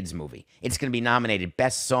not a kid's movie. It's going to be nominated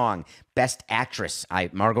Best Song, Best Actress.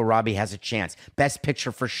 Margot Robbie has a chance. Best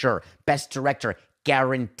Picture for sure. Best Director,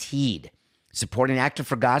 guaranteed. Supporting actor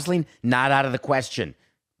for Gosling, not out of the question.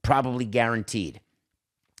 Probably guaranteed.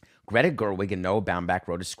 Greta Gerwig and Noah Baumbach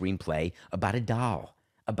wrote a screenplay about a doll,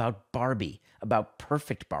 about Barbie, about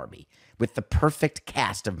perfect Barbie, with the perfect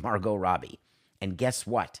cast of Margot Robbie. And guess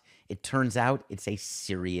what? It turns out it's a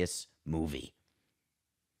serious movie.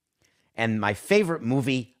 And my favorite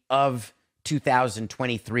movie of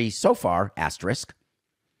 2023 so far, asterisk,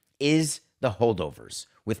 is The Holdovers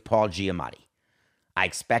with Paul Giamatti. I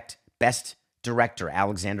expect Best Director,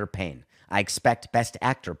 Alexander Payne. I expect Best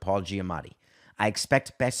Actor, Paul Giamatti. I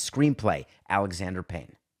expect Best Screenplay, Alexander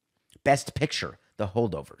Payne. Best Picture, The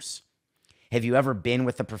Holdovers. Have you ever been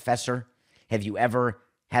with a professor? Have you ever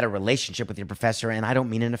had a relationship with your professor? And I don't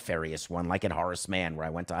mean a nefarious one like at Horace Mann, where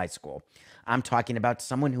I went to high school. I'm talking about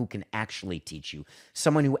someone who can actually teach you,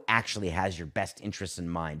 someone who actually has your best interests in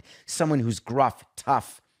mind, someone who's gruff,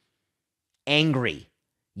 tough, angry,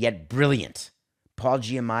 yet brilliant. Paul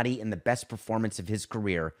Giamatti in the best performance of his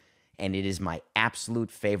career, and it is my absolute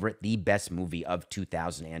favorite, the best movie of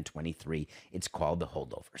 2023. It's called The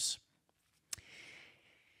Holdovers.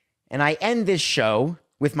 And I end this show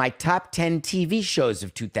with my top 10 TV shows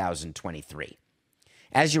of 2023.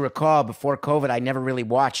 As you recall, before COVID, I never really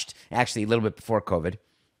watched, actually a little bit before COVID.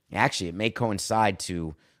 Actually, it may coincide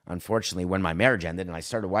to, unfortunately, when my marriage ended and I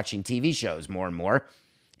started watching TV shows more and more.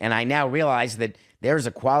 And I now realize that there's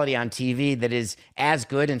a quality on TV that is as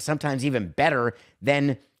good and sometimes even better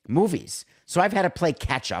than movies. So I've had to play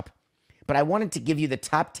catch up, but I wanted to give you the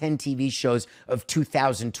top 10 TV shows of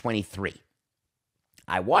 2023.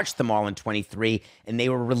 I watched them all in 23, and they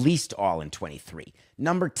were released all in 23.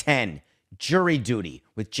 Number 10, Jury Duty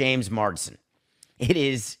with James Marsden.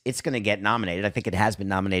 It's going to get nominated. I think it has been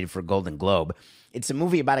nominated for a Golden Globe. It's a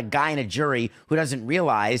movie about a guy in a jury who doesn't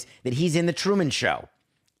realize that he's in the Truman Show.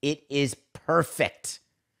 It is Perfect.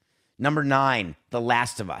 Number 9, The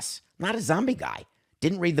Last of Us. Not a zombie guy.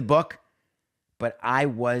 Didn't read the book, but I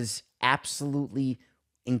was absolutely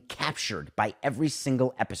encaptured by every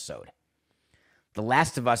single episode. The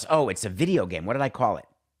Last of Us, oh, it's a video game. What did I call it?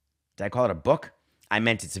 Did I call it a book? I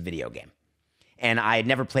meant it's a video game. And I had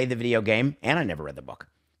never played the video game, and I never read the book.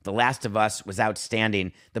 The Last of Us was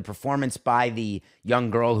outstanding. The performance by the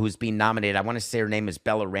young girl who's being nominated, I want to say her name is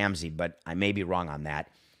Bella Ramsey, but I may be wrong on that.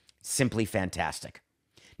 Simply fantastic.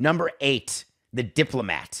 Number 8, The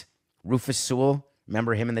Diplomat. Rufus Sewell,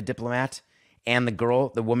 remember him in The Diplomat? And the girl,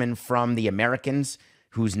 the woman from The Americans,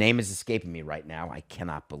 whose name is escaping me right now. I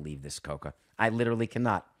cannot believe this, Coca. I literally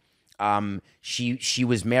cannot. She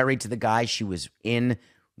was married to the guy she was in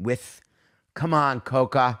with. Come on,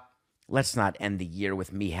 Coca. Let's not end the year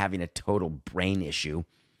with me having a total brain issue.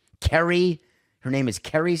 Kerry, her name is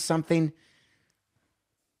Kerry something.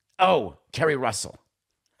 Oh, Kerry Russell.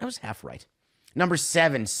 I was half right. Number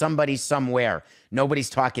 7, Somebody Somewhere. Nobody's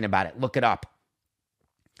talking about it. Look it up.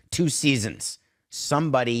 2 seasons.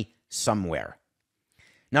 Somebody Somewhere.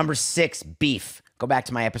 Number 6, Beef. Go back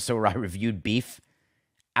to my episode where I reviewed Beef.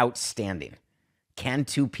 Outstanding. Can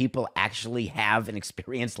 2 people actually have an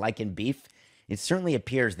experience like in Beef? It certainly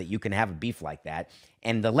appears that you can have a beef like that.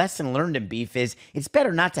 And the lesson learned in Beef is it's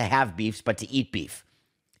better not to have beefs, but to eat beef,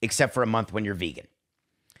 except for a month when you're vegan.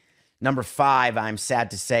 Number 5, I'm sad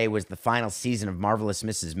to say, was the final season of Marvelous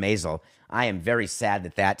Mrs. Maisel. I am very sad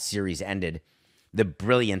that that series ended. The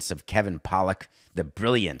brilliance of Kevin Pollak, the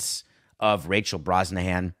brilliance of Rachel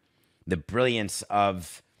Brosnahan, the brilliance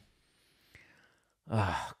of,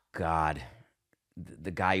 oh, God, the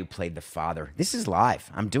guy who played the father. This is live.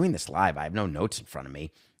 I'm doing this live. I have no notes in front of me,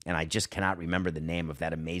 and I just cannot remember the name of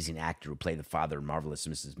that amazing actor who played the father in Marvelous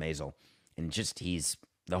Mrs. Maisel. And just, he's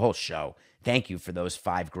the whole show. Thank you for those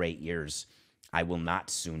 5 great years. I will not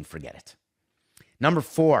soon forget it. Number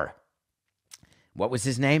 4. What was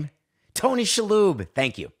his name? Tony Shalhoub.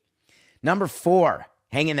 Thank you. Number 4.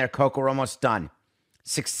 Hang in there, Coco. We're almost done.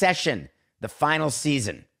 Succession, the final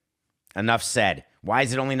season. Enough said. Why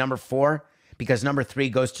is it only number 4? Because number 3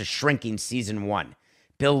 goes to Shrinking Season 1.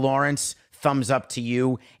 Bill Lawrence, thumbs up to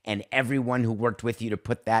you and everyone who worked with you to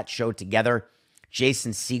put that show together.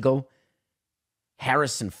 Jason Segel,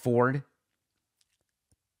 Harrison Ford.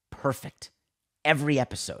 Perfect. Every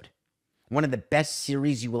episode. One of the best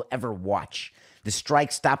series you will ever watch. The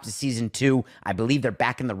strike stopped at season 2. I believe they're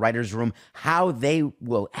back in the writer's room. How they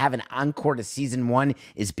will have an encore to season 1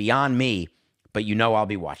 is beyond me, but you know I'll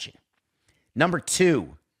be watching. Number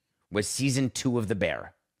 2 was season 2 of The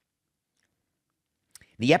Bear.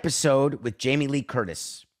 The episode with Jamie Lee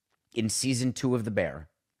Curtis in season 2 of The Bear,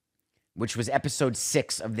 which was episode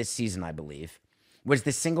 6 of this season, I believe, was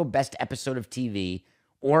the single best episode of TV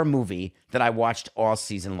or movie that I watched all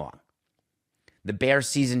season long. The Bear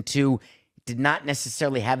season 2 did not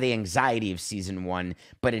necessarily have the anxiety of season 1,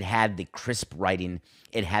 but it had the crisp writing,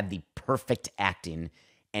 it had the perfect acting,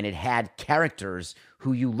 and it had characters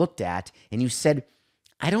who you looked at and you said,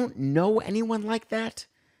 I don't know anyone like that,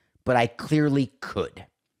 but I clearly could.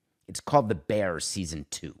 It's called The Bear Season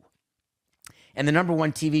 2. And the number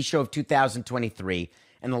 1 TV show of 2023,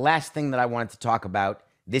 and the last thing that I wanted to talk about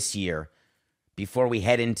this year before we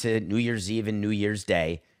head into New Year's Eve and New Year's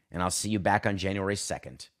Day, and I'll see you back on January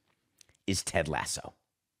 2nd, is Ted Lasso.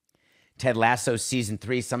 Ted Lasso Season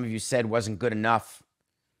 3, some of you said wasn't good enough.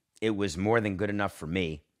 It was more than good enough for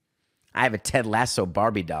me. I have a Ted Lasso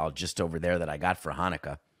Barbie doll just over there that I got for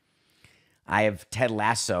Hanukkah. I have Ted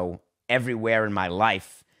Lasso everywhere in my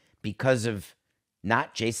life because of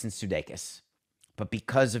not Jason Sudeikis, but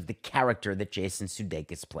because of the character that Jason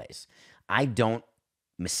Sudeikis plays. I don't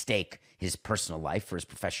mistake his personal life for his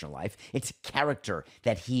professional life. It's a character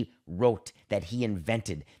that he wrote, that he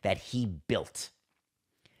invented, that he built.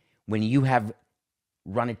 When you have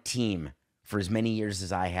run a team for as many years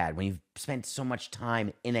as I had, when you've spent so much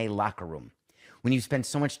time in a locker room, when you've spent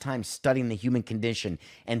so much time studying the human condition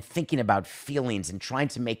and thinking about feelings and trying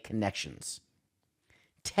to make connections,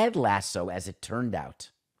 Ted Lasso, as it turned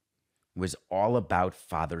out, was all about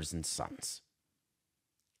fathers and sons.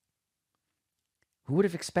 Who would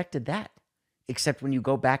have expected that? Except when you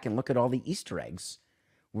go back and look at all the Easter eggs,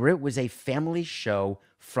 where it was a family show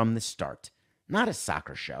from the start. Not a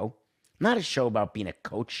soccer show, not a show about being a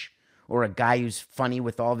coach or a guy who's funny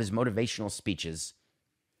with all of his motivational speeches.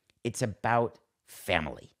 It's about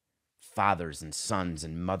family, fathers and sons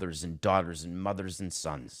and mothers and daughters and mothers and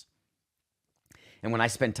sons. And when I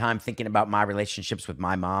spend time thinking about my relationships with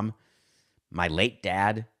my mom, my late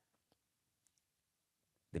dad,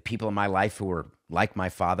 the people in my life who were like my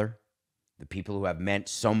father, the people who have meant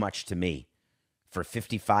so much to me for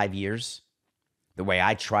 55 years, the way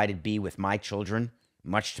I try to be with my children,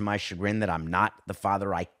 much to my chagrin that I'm not the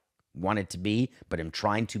father I wanted to be, but am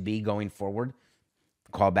trying to be going forward.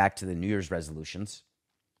 Call back to the New Year's resolutions.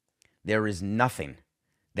 There is nothing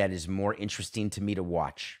that is more interesting to me to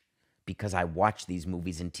watch because I watch these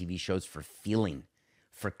movies and TV shows for feeling,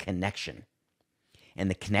 for connection. And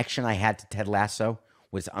the connection I had to Ted Lasso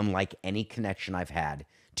was unlike any connection I've had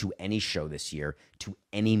to any show this year, to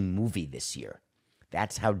any movie this year.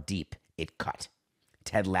 That's how deep it cut.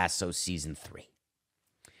 Ted Lasso Season 3.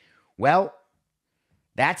 Well,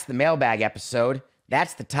 that's the mailbag episode.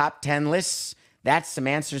 That's the top 10 lists. That's some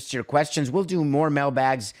answers to your questions. We'll do more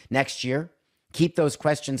mailbags next year. Keep those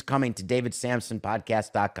questions coming to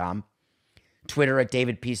davidsamsonpodcast.com. Twitter at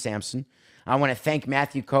David P. Samson. I want to thank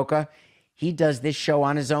Matthew Coca. He does this show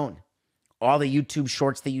on his own. All the YouTube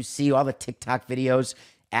shorts that you see, all the TikTok videos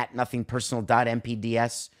at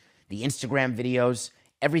nothingpersonal.mpds, the Instagram videos,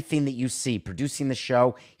 everything that you see producing the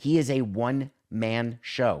show, he is a one-man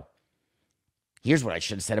show. Here's what I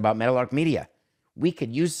should have said about Meadowlark Media. We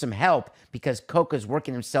could use some help because Coca's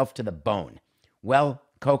working himself to the bone. Well,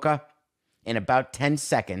 Coca, in about 10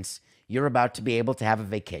 seconds, you're about to be able to have a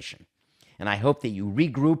vacation. And I hope that you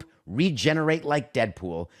regroup, regenerate like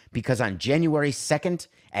Deadpool, because on January 2nd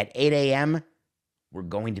at 8 a.m., we're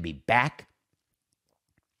going to be back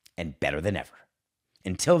and better than ever.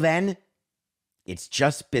 Until then, it's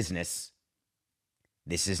just business.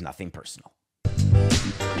 This is nothing personal.